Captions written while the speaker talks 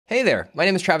Hey there, my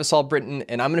name is Travis Albritton,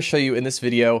 and I'm going to show you in this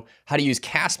video how to use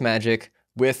Castmagic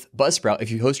with Buzzsprout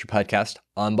if you host your podcast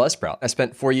on Buzzsprout. I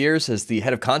spent 4 years as the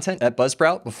head of content at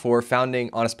Buzzsprout before founding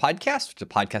Honest Podcast, which is a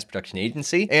podcast production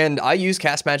agency. And I use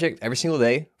Castmagic every single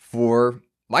day for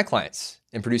my clients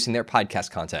in producing their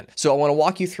podcast content. So I want to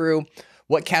walk you through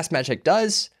what Castmagic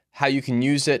does, how you can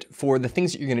use it for the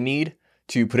things that you're going to need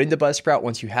to put into Buzzsprout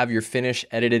once you have your finished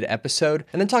edited episode,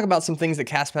 and then talk about some things that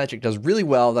Castmagic does really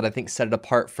well that I think set it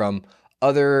apart from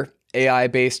other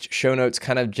AI-based show notes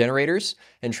kind of generators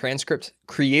and transcript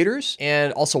creators,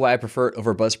 and also why I prefer it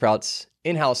over Buzzsprout's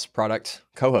in-house product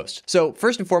co-host. So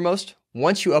first and foremost,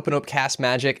 once you open up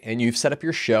Castmagic and you've set up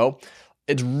your show,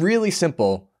 it's really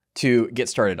simple to get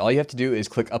started. All you have to do is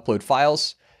click Upload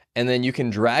Files, and then you can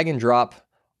drag and drop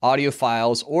audio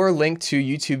files or link to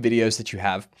YouTube videos that you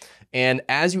have. And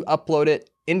as you upload it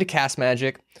into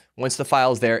Castmagic, once the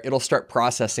file's there, it'll start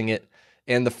processing it.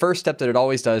 And the first step that it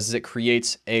always does is it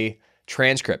creates a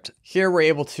transcript. Here we're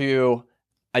able to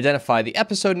identify the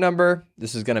episode number.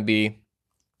 This is gonna be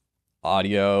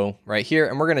audio right here,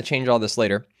 and we're gonna change all this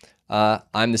later.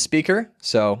 I'm the speaker,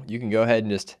 so you can go ahead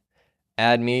and just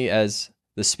add me as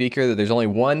the speaker. There's only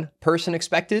one person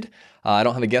expected. I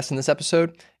don't have a guest in this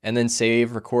episode, and then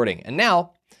save recording. And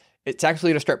now, it's actually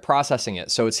going to start processing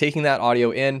it. So it's taking that audio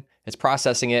in, it's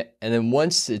processing it, and then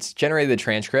once it's generated the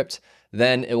transcript,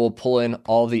 then it will pull in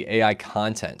all the AI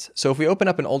content. So if we open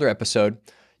up an older episode,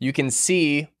 you can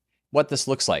see what this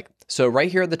looks like. So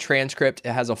right here at the transcript,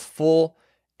 it has a full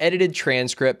edited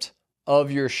transcript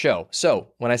of your show. So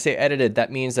when I say edited,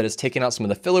 that means that it's taking out some of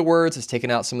the filler words, it's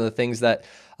taking out some of the things that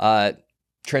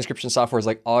transcription softwares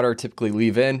like Otter typically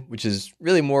leave in, which is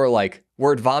really more like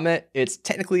word vomit. It's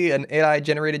technically an AI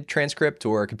generated transcript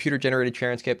or a computer generated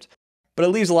transcript, but it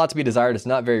leaves a lot to be desired. It's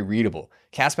not very readable.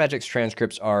 Castmagic's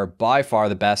transcripts are by far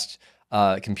the best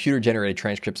computer generated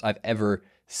transcripts I've ever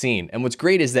seen. And what's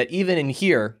great is that even in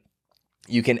here,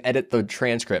 you can edit the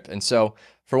transcript. And so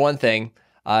for one thing,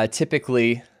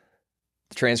 typically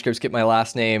the transcripts get my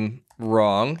last name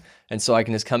wrong. And so I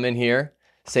can just come in here,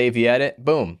 save the edit,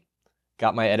 boom.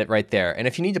 Got my edit right there. And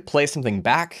if you need to play something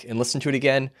back and listen to it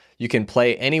again, you can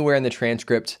play anywhere in the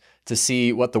transcript to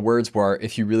see what the words were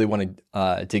if you really want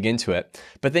to dig into it.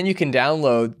 But then you can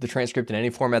download the transcript in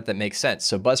any format that makes sense.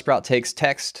 So Buzzsprout takes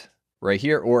text right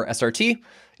here or SRT,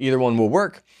 either one will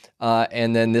work.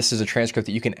 And then this is a transcript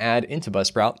that you can add into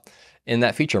Buzzsprout in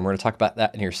that feature. And we're going to talk about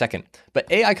that in here in a second.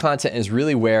 But AI content is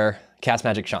really where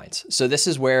Castmagic shines. So this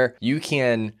is where you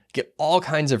can get all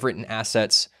kinds of written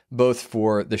assets, both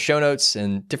for the show notes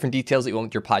and different details that you want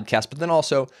with your podcast, but then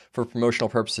also for promotional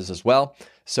purposes as well.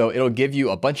 So it'll give you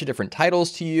a bunch of different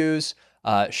titles to use,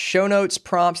 show notes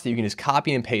prompts that you can just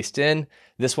copy and paste in.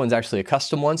 This one's actually a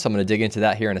custom one, so I'm going to dig into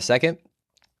that here in a second.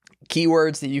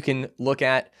 Keywords that you can look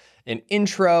at, an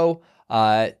intro,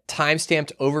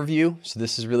 time-stamped overview. So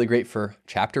this is really great for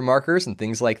chapter markers and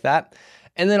things like that.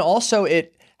 And then also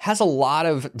it has a lot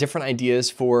of different ideas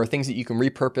for things that you can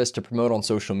repurpose to promote on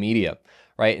social media,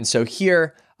 right? And so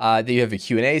here, you have a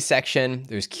Q&A section,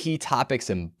 there's key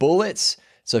topics and bullets.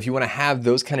 So if you wanna have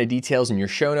those kind of details in your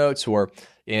show notes or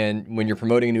when you're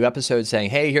promoting a new episode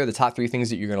saying, hey, here are the top 3 things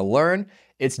that you're gonna learn,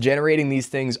 it's generating these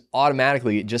things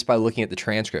automatically just by looking at the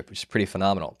transcript, which is pretty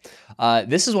phenomenal.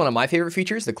 This is one of my favorite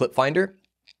features, the clip finder.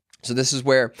 So this is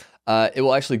where it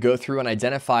will actually go through and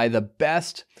identify the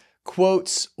best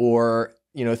quotes or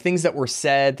things that were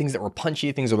said, things that were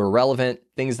punchy, things that were relevant,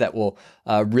 things that will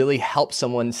really help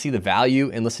someone see the value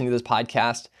in listening to this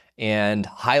podcast and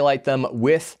highlight them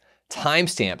with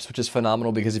timestamps, which is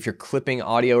phenomenal because if you're clipping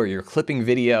audio or you're clipping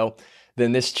video,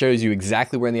 then this shows you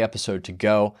exactly where in the episode to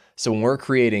go. So when we're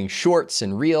creating shorts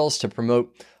and reels to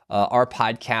promote our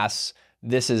podcasts,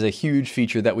 this is a huge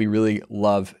feature that we really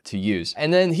love to use.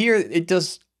 And then here it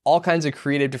does all kinds of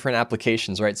creative different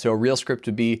applications, right? So a reel script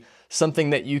would be something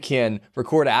that you can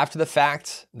record after the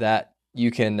fact that you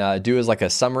can do as like a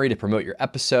summary to promote your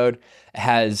episode. It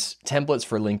has templates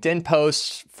for LinkedIn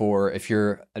posts, for if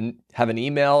you're have an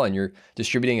email and you're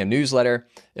distributing a newsletter,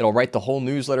 it'll write the whole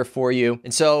newsletter for you.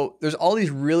 And so there's all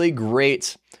these really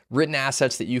great written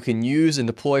assets that you can use and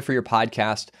deploy for your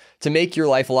podcast to make your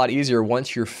life a lot easier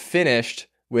once you're finished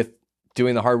with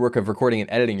doing the hard work of recording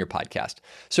and editing your podcast.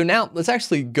 So now let's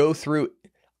actually go through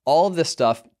all of this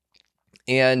stuff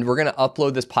and we're gonna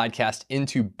upload this podcast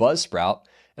into Buzzsprout.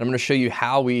 And I'm gonna show you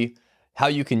how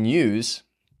you can use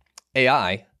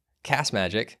AI,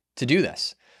 Castmagic, to do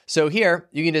this. So here,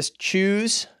 you can just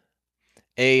choose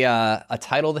a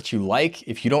title that you like.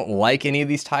 If you don't like any of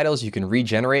these titles, you can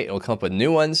regenerate, it'll come up with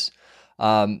new ones.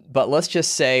 But let's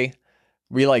just say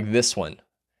we like this one.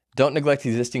 Don't neglect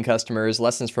existing customers.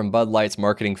 Lessons from Bud Light's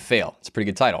marketing fail. It's a pretty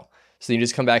good title. So you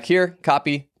just come back here,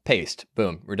 copy, paste,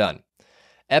 boom, we're done.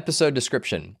 Episode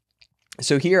description.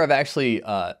 So here I've actually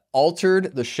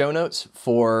altered the show notes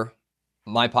for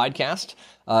my podcast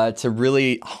to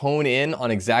really hone in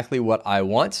on exactly what I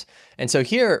want. And so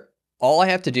here, all I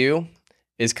have to do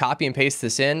is copy and paste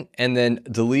this in and then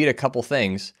delete a couple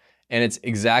things. And it's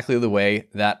exactly the way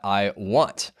that I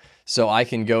want. So I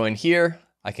can go in here,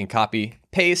 I can copy,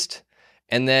 paste,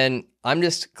 and then I'm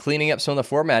just cleaning up some of the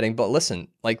formatting. But listen,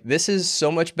 like this is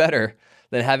so much better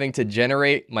than having to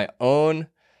generate my own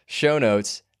show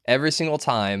notes every single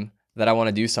time that I want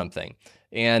to do something.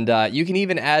 And you can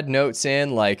even add notes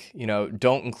in like,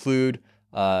 don't include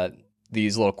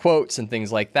these little quotes and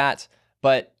things like that.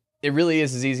 But it really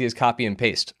is as easy as copy and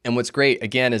paste. And what's great,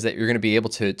 again, is that you're going to be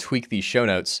able to tweak these show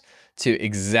notes to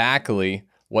exactly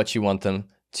what you want them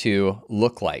to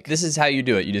look like. This is how you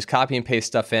do it. You just copy and paste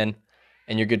stuff in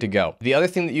and you're good to go. The other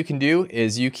thing that you can do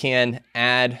is you can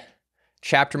add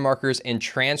chapter markers and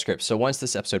transcripts. So once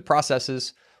this episode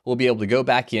processes, we'll be able to go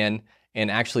back in and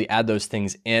actually add those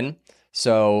things in.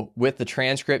 So with the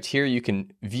transcript here, you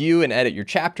can view and edit your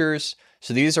chapters.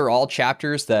 So these are all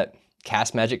chapters that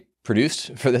Castmagic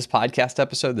produced for this podcast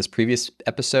episode, this previous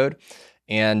episode,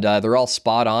 and they're all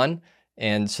spot on.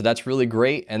 And so that's really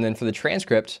great. And then for the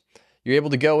transcript, you're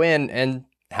able to go in and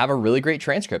have a really great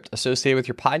transcript associated with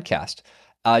your podcast.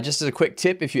 Just as a quick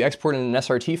tip, if you export in an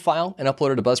SRT file and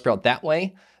upload it to Buzzsprout that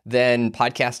way, then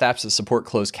podcast apps that support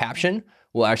closed caption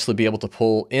will actually be able to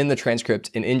pull in the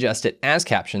transcript and ingest it as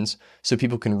captions so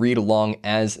people can read along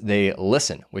as they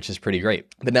listen, which is pretty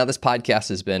great. But now this podcast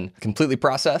has been completely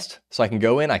processed, so I can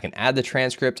go in, I can add the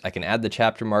transcript, I can add the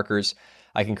chapter markers,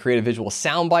 I can create a visual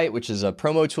soundbite, which is a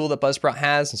promo tool that Buzzsprout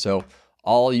has. And so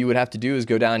all you would have to do is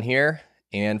go down here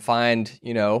and find,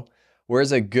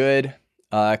 where's a good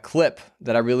clip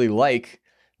that I really like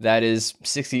that is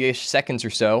 60-ish seconds or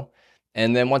so.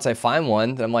 And then once I find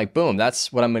one, then I'm like, boom,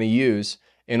 that's what I'm going to use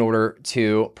in order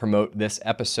to promote this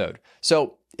episode.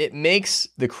 So it makes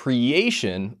the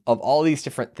creation of all these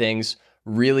different things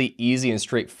really easy and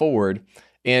straightforward,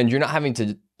 and you're not having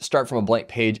to start from a blank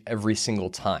page every single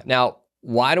time. Now,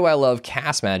 why do I love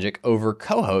Castmagic over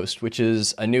Co-Host, which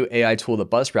is a new AI tool that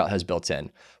Buzzsprout has built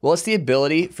in? Well, it's the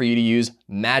ability for you to use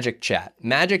Magic Chat.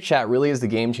 Magic Chat really is the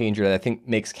game changer that I think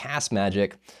makes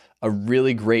Castmagic a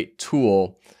really great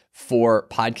tool for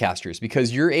podcasters,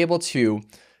 because you're able to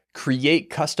create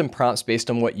custom prompts based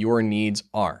on what your needs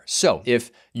are. So if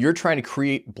you're trying to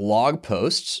create blog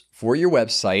posts for your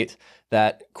website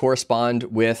that correspond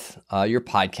with your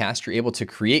podcast, you're able to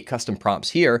create custom prompts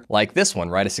here, like this one,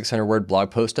 write a 600-word blog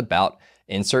post about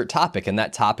insert topic, and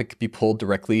that topic could be pulled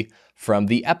directly from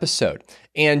the episode.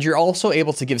 And you're also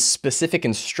able to give specific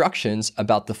instructions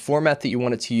about the format that you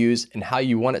want it to use and how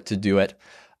you want it to do it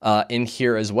in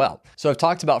here as well. So I've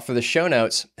talked about for the show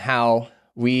notes how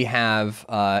we have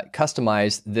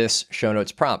customized this show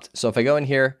notes prompt. So if I go in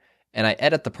here and I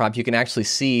edit the prompt, you can actually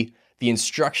see the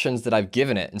instructions that I've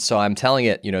given it. And so I'm telling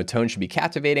it, tone should be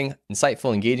captivating,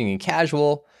 insightful, engaging, and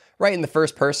casual. Write in the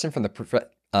first person from the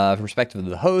perspective of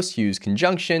the host, use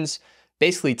conjunctions,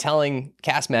 basically telling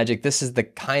Castmagic, this is the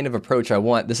kind of approach I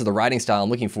want. This is the writing style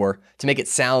I'm looking for to make it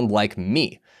sound like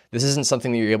me. This isn't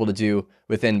something that you're able to do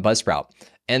within Buzzsprout.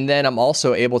 And then I'm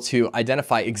also able to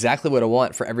identify exactly what I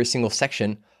want for every single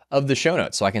section of the show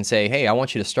notes. So I can say, hey, I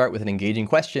want you to start with an engaging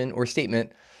question or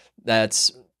statement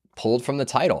that's pulled from the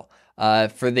title.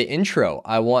 For the intro,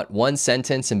 I want one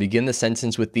sentence and begin the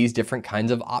sentence with these different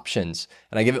kinds of options.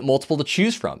 And I give it multiple to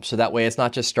choose from. So that way it's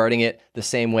not just starting it the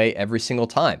same way every single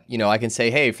time. I can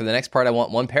say, hey, for the next part, I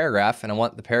want one paragraph, and I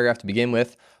want the paragraph to begin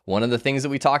with one of the things that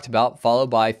we talked about, followed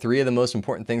by 3 of the most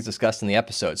important things discussed in the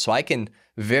episode. So I can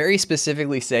very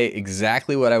specifically say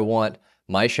exactly what I want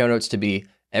my show notes to be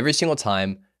every single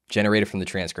time, generated from the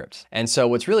transcripts. And so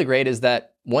what's really great is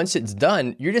that once it's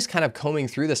done, you're just kind of combing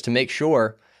through this to make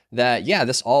sure that, yeah,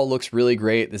 this all looks really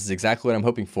great. This is exactly what I'm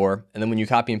hoping for. And then when you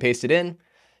copy and paste it in,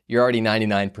 you're already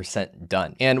 99%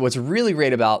 done. And what's really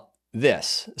great about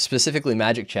this, specifically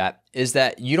Magic Chat, is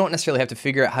that you don't necessarily have to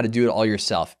figure out how to do it all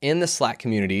yourself. In the Slack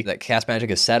community that Castmagic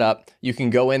has set up, you can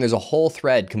go in, there's a whole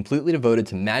thread completely devoted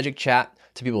to Magic Chat,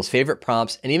 to people's favorite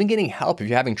prompts, and even getting help if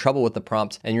you're having trouble with the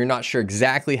prompt and you're not sure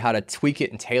exactly how to tweak it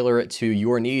and tailor it to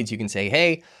your needs. You can say,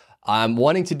 hey, I'm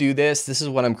wanting to do this. This is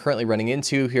what I'm currently running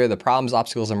into. Here are the problems,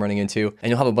 obstacles I'm running into. And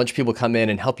you'll have a bunch of people come in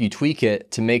and help you tweak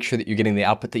it to make sure that you're getting the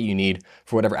output that you need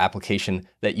for whatever application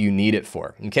that you need it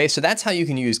for. Okay, so that's how you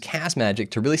can use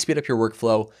Castmagic to really speed up your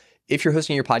workflow if you're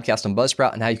hosting your podcast on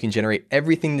Buzzsprout, and how you can generate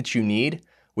everything that you need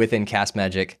within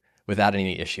Castmagic without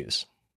any issues.